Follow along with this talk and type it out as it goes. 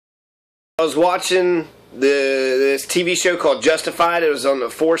I was watching this TV show called Justified. It was on the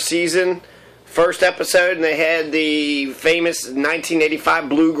 4th season, first episode, and they had the famous 1985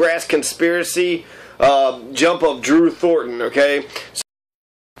 bluegrass conspiracy jump of Drew Thornton, okay?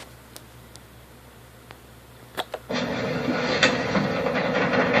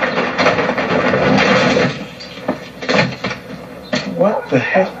 What the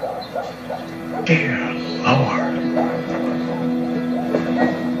heck? Dear Lord.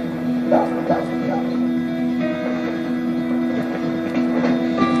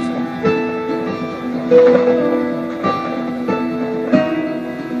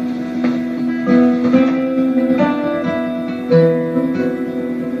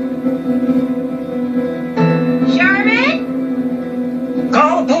 Sherman?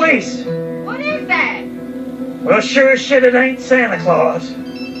 Call the police. What is that? Well, sure as shit it ain't Santa Claus.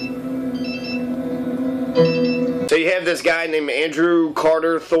 So you have this guy named Andrew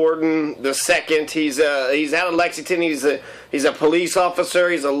Carter Thornton II. He's out of Lexington. He's a police officer.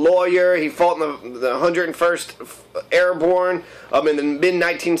 He's a lawyer. He fought in the 101st Airborne in the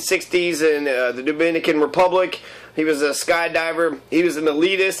mid-1960s in the Dominican Republic. He was a skydiver. He was an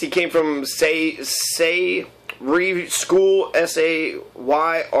elitist. He came from Sayre School,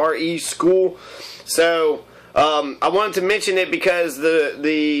 S-A-Y-R-E School. So I wanted to mention it because the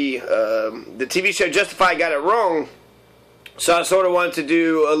TV show Justified got it wrong, so I sort of wanted to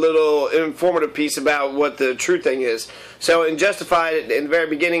do a little informative piece about what the true thing is. So in Justified, in the very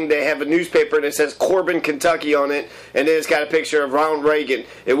beginning, they have a newspaper and it says Corbin, Kentucky on it, and then it's got a picture of Ronald Reagan.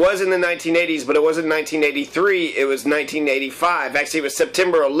 It was in the 1980s, but it wasn't 1983, it was 1985. Actually, it was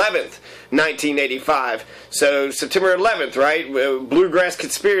September 11th, 1985. So September 11th, right? Bluegrass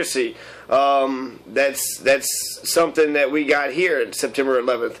conspiracy. That's something that we got here at September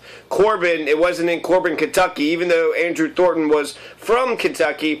 11th. Corbin, it wasn't in Corbin, Kentucky. Even though Andrew Thornton was from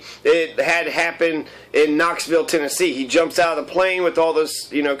Kentucky, it had happened in Knoxville, Tennessee. He jumps out of the plane with all this,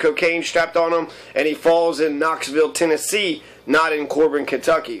 cocaine strapped on him, and he falls in Knoxville, Tennessee, not in Corbin,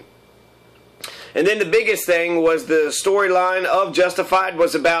 Kentucky. And then the biggest thing was the storyline of Justified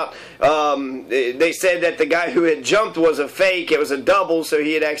was about, they said that the guy who had jumped was a fake. It was a double, so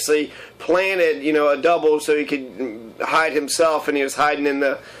he had actually planted, a double so he could hide himself, and he was hiding in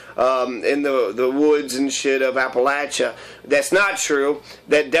the woods and shit of Appalachia. That's not true.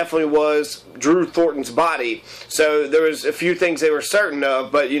 That definitely was Drew Thornton's body. So there was a few things they were certain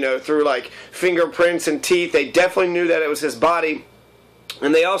of, but, through like fingerprints and teeth, they definitely knew that it was his body.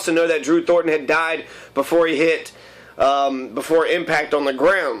 And they also know that Drew Thornton had died before he hit, before impact on the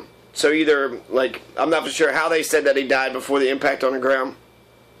ground. So either, I'm not for sure how they said that he died before the impact on the ground.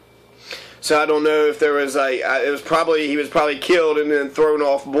 So I don't know if there was he was probably killed and then thrown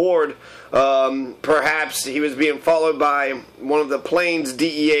off board. Perhaps he was being followed by one of the planes,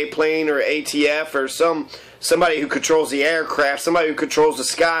 DEA plane or ATF or somebody who controls the aircraft, somebody who controls the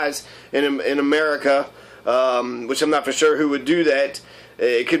skies in America, which I'm not for sure who would do that.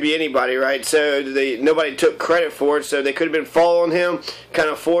 It could be anybody, right? So nobody took credit for it, so they could have been following him, kind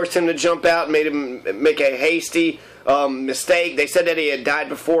of forced him to jump out, made him make a hasty mistake. They said that he had died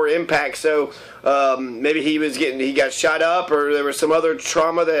before impact, so maybe he got shot up, or there was some other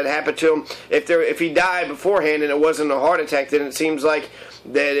trauma that had happened to him. If he died beforehand and it wasn't a heart attack, then it seems like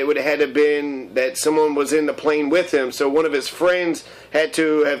that it would have had to been that someone was in the plane with him. So one of his friends had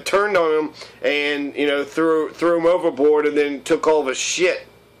to have turned on him and threw him overboard and then took all of his shit.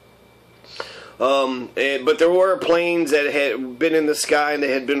 But there were planes that had been in the sky and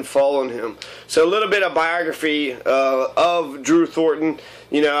they had been following him. So a little bit of biography of Drew Thornton.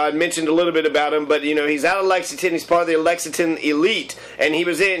 I mentioned a little bit about him, but he's out of Lexington. He's part of the Lexington elite, and he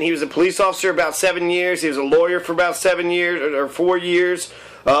was a police officer about 7 years. He was a lawyer for about 7 years or 4 years.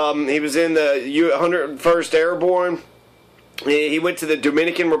 He was in the 101st Airborne. He went to the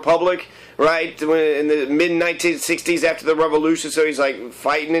Dominican Republic, right, in the mid-1960s after the revolution, so he's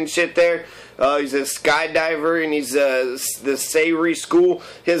fighting and shit there. He's a skydiver, and he's the Sayre School.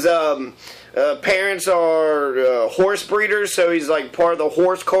 His parents are horse breeders, so he's part of the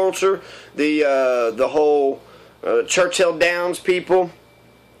horse culture, the whole Churchill Downs people.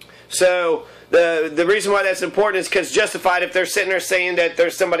 So the reason why that's important is because Justified, if they're sitting there saying that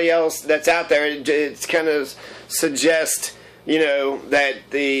there's somebody else that's out there, it's kind of suggests, that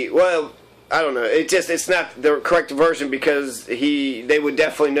I don't know. It's not the correct version because they would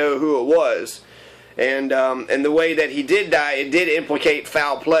definitely know who it was, and the way that he did die, it did implicate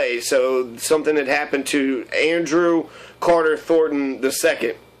foul play. So something had happened to Andrew Carter Thornton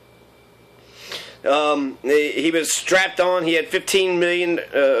II. He was strapped on. He had 14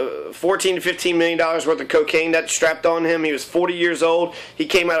 to $15 million worth of cocaine that strapped on him. He was 40 years old. He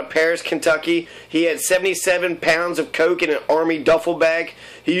came out of Paris, Kentucky. He had 77 pounds of coke in an army duffel bag.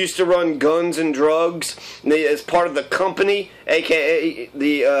 He used to run guns and drugs as part of the company, aka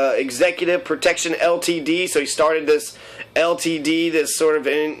the Executive Protection Ltd. So he started this LTD, this sort of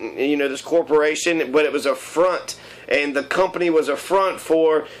this corporation, but it was a front. And the company was a front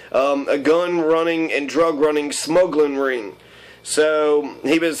for a gun running and drug running smuggling ring. So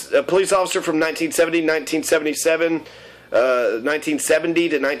he was a police officer from 1970 to 1977, 1970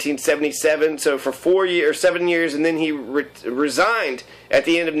 to 1977. So for 7 years, and then he resigned at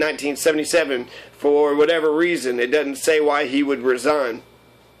the end of 1977 for whatever reason. It doesn't say why he would resign.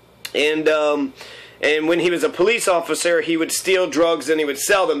 And when he was a police officer, he would steal drugs and he would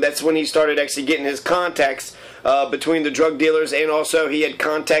sell them. That's when he started actually getting his contacts between the drug dealers, and also he had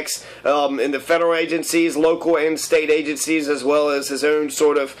contacts in the federal agencies, local and state agencies, as well as his own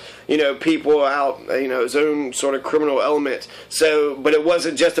sort of, people out, his own sort of criminal element. So, but it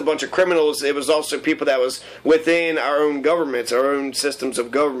wasn't just a bunch of criminals, it was also people that was within our own governments, our own systems of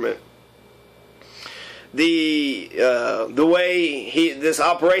government. The way this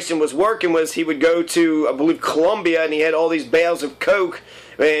operation was working was he would go to, I believe, Colombia, and he had all these bales of coke,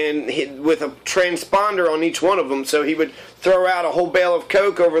 and with a transponder on each one of them. So he would throw out a whole bale of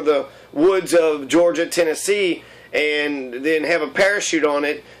coke over the woods of Georgia, Tennessee, and then have a parachute on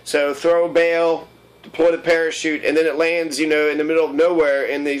it. So throw a bale, deploy the parachute, and then it lands, in the middle of nowhere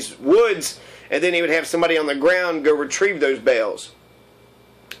in these woods, and then he would have somebody on the ground go retrieve those bales.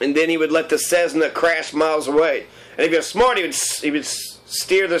 And then he would let the Cessna crash miles away. And if he was smart, he would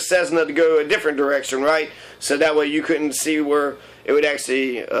steer the Cessna to go a different direction, right? So that way you couldn't see where it would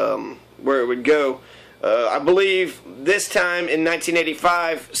actually, where it would go. I believe this time in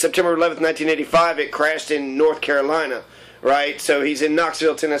 1985, September 11th, 1985, it crashed in North Carolina, right? So he's in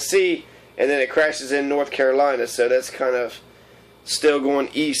Knoxville, Tennessee, and then it crashes in North Carolina. So that's kind of still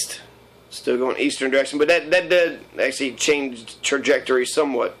going east. Still going eastern direction, but that did actually change trajectory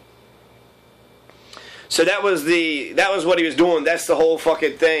somewhat. So that was what he was doing. That's the whole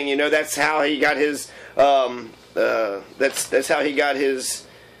fucking thing, That's how he got his that's how he got his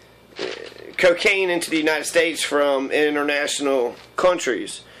cocaine into the United States from international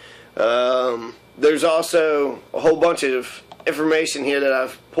countries. There's also a whole bunch of information here that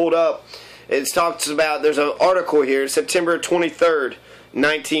I've pulled up. It talks about, there's an article here, September 23rd.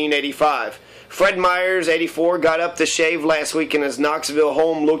 1985. Fred Myers, 84, got up to shave last week in his Knoxville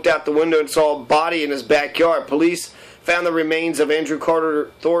home, looked out the window and saw a body in his backyard. Police found the remains of Andrew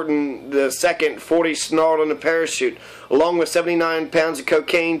Carter Thornton II, 40, snarled on a parachute, along with 79 pounds of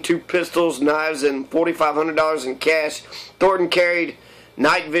cocaine, 2 pistols, knives, and $4,500 in cash. Thornton carried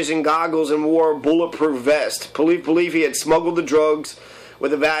night vision goggles and wore a bulletproof vest. Police believe he had smuggled the drugs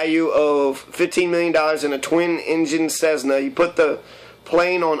with a value of $15 million in a twin-engine Cessna. He put the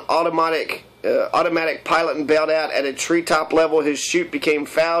plane on automatic pilot and bailed out at a treetop level. His chute became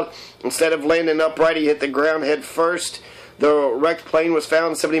fouled. Instead of landing upright, he hit the ground head first. The wrecked plane was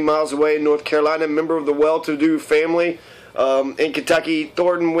found 70 miles away in North Carolina. Member of the well-to-do family in Kentucky,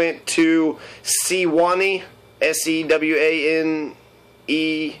 Thornton went to Sewanee, Sewanee,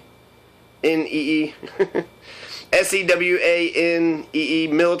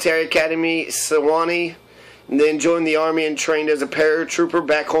 Sewanee Military Academy, Sewanee. And then joined the Army and trained as a paratrooper.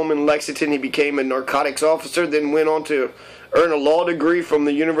 Back home in Lexington, he became a narcotics officer, then went on to earn a law degree from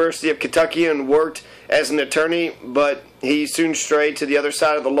the University of Kentucky and worked as an attorney, but he soon strayed to the other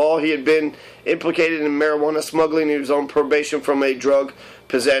side of the law. He had been implicated in marijuana smuggling. He was on probation from a drug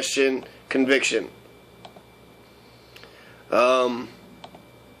possession conviction.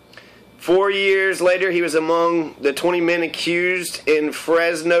 4 years later, he was among the 20 men accused in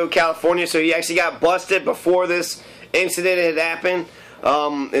Fresno, California. So he actually got busted before this incident had happened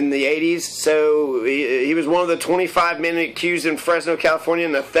in the 80s. So he was one of the 25 men accused in Fresno, California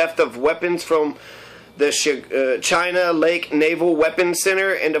in the theft of weapons from the China Lake Naval Weapons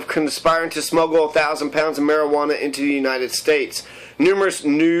Center and of conspiring to smuggle 1,000 pounds of marijuana into the United States. Numerous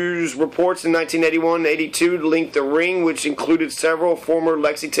news reports in 1981 and 82 linked the ring, which included several former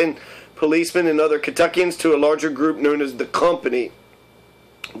Lexington policemen and other Kentuckians, to a larger group known as the Company.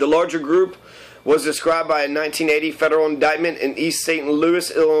 The larger group was described by a 1980 federal indictment in East St.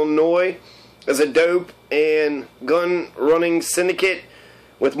 Louis, Illinois, as a dope and gun running syndicate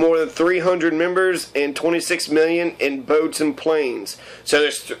with more than 300 members and $26 million in boats and planes. So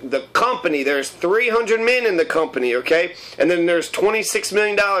there's the Company. There's 300 men in the Company, okay? And then there's $26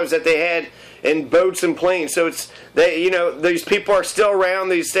 million that they had in boats and planes. So these people are still around.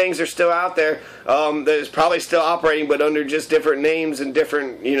 These things are still out there. That is probably still operating, but under just different names and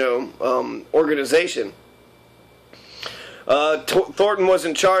different organization. Thornton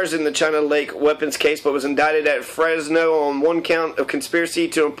wasn't charged in the China Lake weapons case, but was indicted at Fresno on one count of conspiracy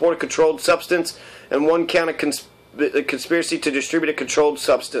to import a controlled substance and one count of conspiracy to distribute a controlled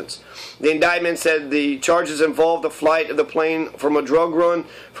substance. The indictment said the charges involved the flight of the plane from a drug run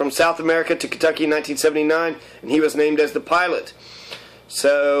from South America to Kentucky in 1979, and he was named as the pilot.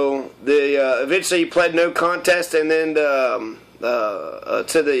 So eventually he pled no contest, and then to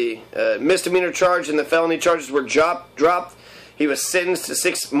the misdemeanor charge, and the felony charges were dropped. He was sentenced to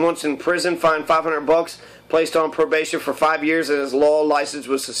 6 months in prison, fined $500, placed on probation for 5 years, and his law license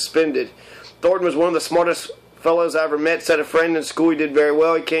was suspended. Thornton was one of the smartest fellows I ever met. Said a friend in school he did very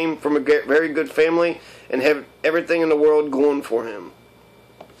well. He came from a very good family and had everything in the world going for him.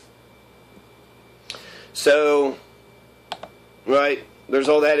 So, right, there's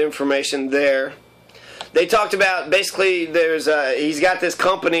all that information there. They talked about, basically, he's got this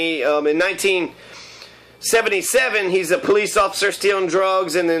company in 1977. He's a police officer stealing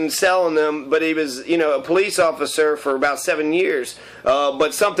drugs and then selling them, but he was, a police officer for about 7 years.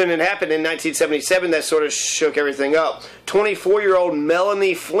 But something had happened in 1977 that sort of shook everything up. 24-year-old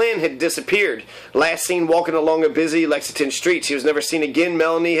Melanie Flynn had disappeared. Last seen walking along a busy Lexington street. She was never seen again.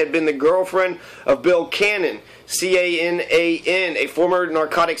 Melanie had been the girlfriend of Bill Cannon, Canan, a former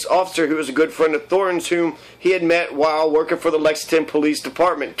narcotics officer who was a good friend of Thornton's, whom he had met while working for the Lexington Police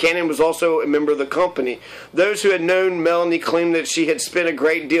Department. Cannon was also a member of the company. Those who had known Melanie claimed that she had spent a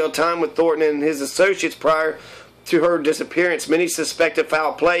great deal of time with Thornton and his associates prior to her disappearance. Many suspected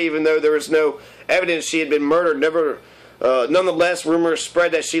foul play, even though there was no evidence she had been murdered. Nonetheless, rumors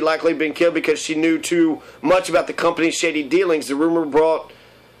spread that she likely had been killed because she knew too much about the company's shady dealings. The rumor brought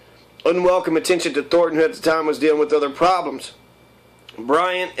unwelcome attention to Thornton, who at the time was dealing with other problems.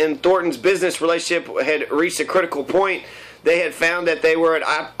 Bryant and Thornton's business relationship had reached a critical point. They had found that they were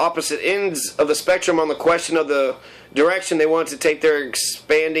at opposite ends of the spectrum on the question of the direction they wanted to take their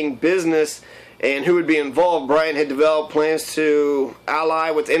expanding business and who would be involved. Bryant had developed plans to ally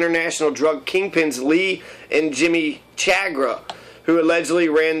with international drug kingpins Lee and Jimmy Chagra, who allegedly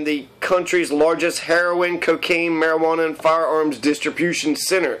ran the country's largest heroin, cocaine, marijuana, and firearms distribution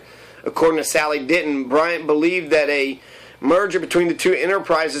center. According to Sally Denton, Bryant believed that a merger between the two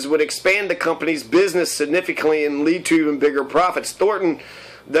enterprises would expand the company's business significantly and lead to even bigger profits. Thornton,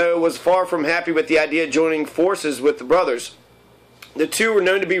 though, was far from happy with the idea of joining forces with the brothers. The two were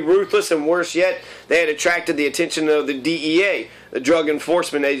known to be ruthless, and worse yet, they had attracted the attention of the DEA, the Drug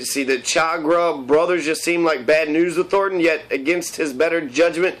Enforcement Agency. The Chagra brothers just seemed like bad news to Thornton, yet against his better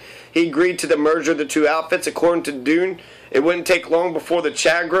judgment, he agreed to the merger of the two outfits. According to Dune, it wouldn't take long before the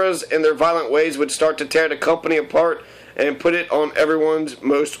Chagras and their violent ways would start to tear the company apart and put it on everyone's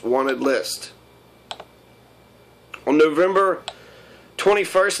most wanted list. On November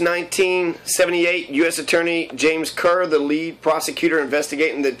 21st, 1978, U.S. Attorney James Kerr, the lead prosecutor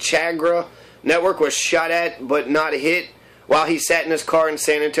investigating the Chagra network, was shot at but not hit while he sat in his car in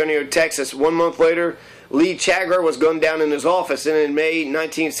San Antonio, Texas. 1 month later, Lee Chagra was gunned down in his office, and in May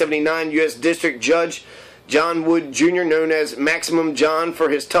 1979, U.S. District Judge John Wood Jr., known as Maximum John for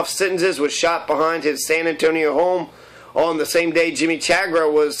his tough sentences, was shot behind his San Antonio home. On the same day, Jimmy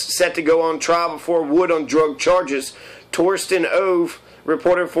Chagra was set to go on trial before Wood on drug charges. Torsten Ove,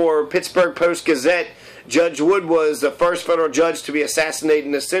 reporter for Pittsburgh Post-Gazette, Judge Wood was the first federal judge to be assassinated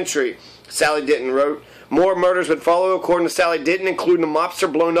in a century, Sally Denton wrote. More murders would follow, according to Sally Denton, including a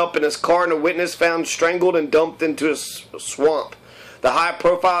mobster blown up in his car and a witness found strangled and dumped into a swamp. The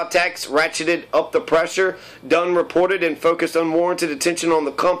high-profile attacks ratcheted up the pressure. Dunn reported and focused unwarranted attention on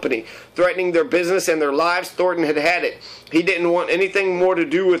the company, threatening their business and their lives. Thornton had had it. He didn't want anything more to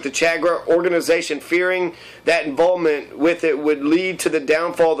do with the Chagra organization, fearing that involvement with it would lead to the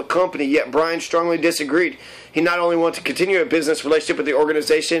downfall of the company, yet Bryant strongly disagreed. He not only wanted to continue a business relationship with the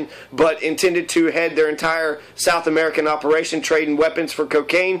organization, but intended to head their entire South American operation, trading weapons for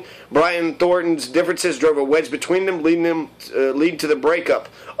cocaine. Bryant and Thornton's differences drove a wedge between them, leading to the breakup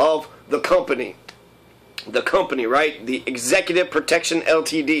of the company. The company, right? The Executive Protection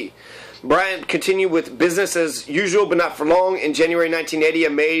Ltd. Bryant continued with business as usual, but not for long. In January 1980, a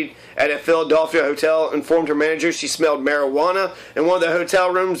maid at a Philadelphia hotel informed her manager she smelled marijuana in one of the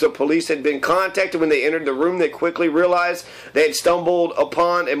hotel rooms. The police had been contacted. When they entered the room, they quickly realized they had stumbled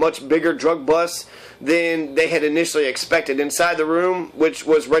upon a much bigger drug bust than they had initially expected. Inside the room, which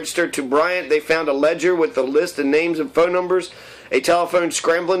was registered to Bryant, they found a ledger with a list of names and phone numbers, a telephone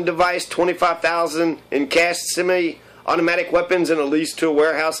scrambling device, $25,000 in cash, automatic weapons and a lease to a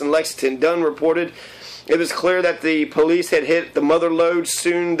warehouse in Lexington. Dunn reported it was clear that the police had hit the mother lode.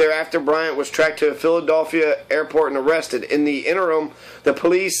 Soon thereafter, Bryant was tracked to a Philadelphia airport and arrested. In the interim, the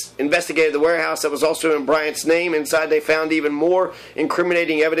police investigated the warehouse that was also in Bryant's name. Inside, they found even more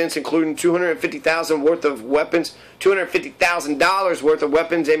incriminating evidence, including $250,000 worth of weapons, $250,000 worth of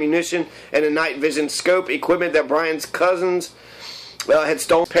weapons, ammunition, and a night vision scope, equipment that Bryant's cousins had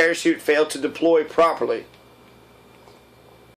stolen. Parachute failed to deploy properly.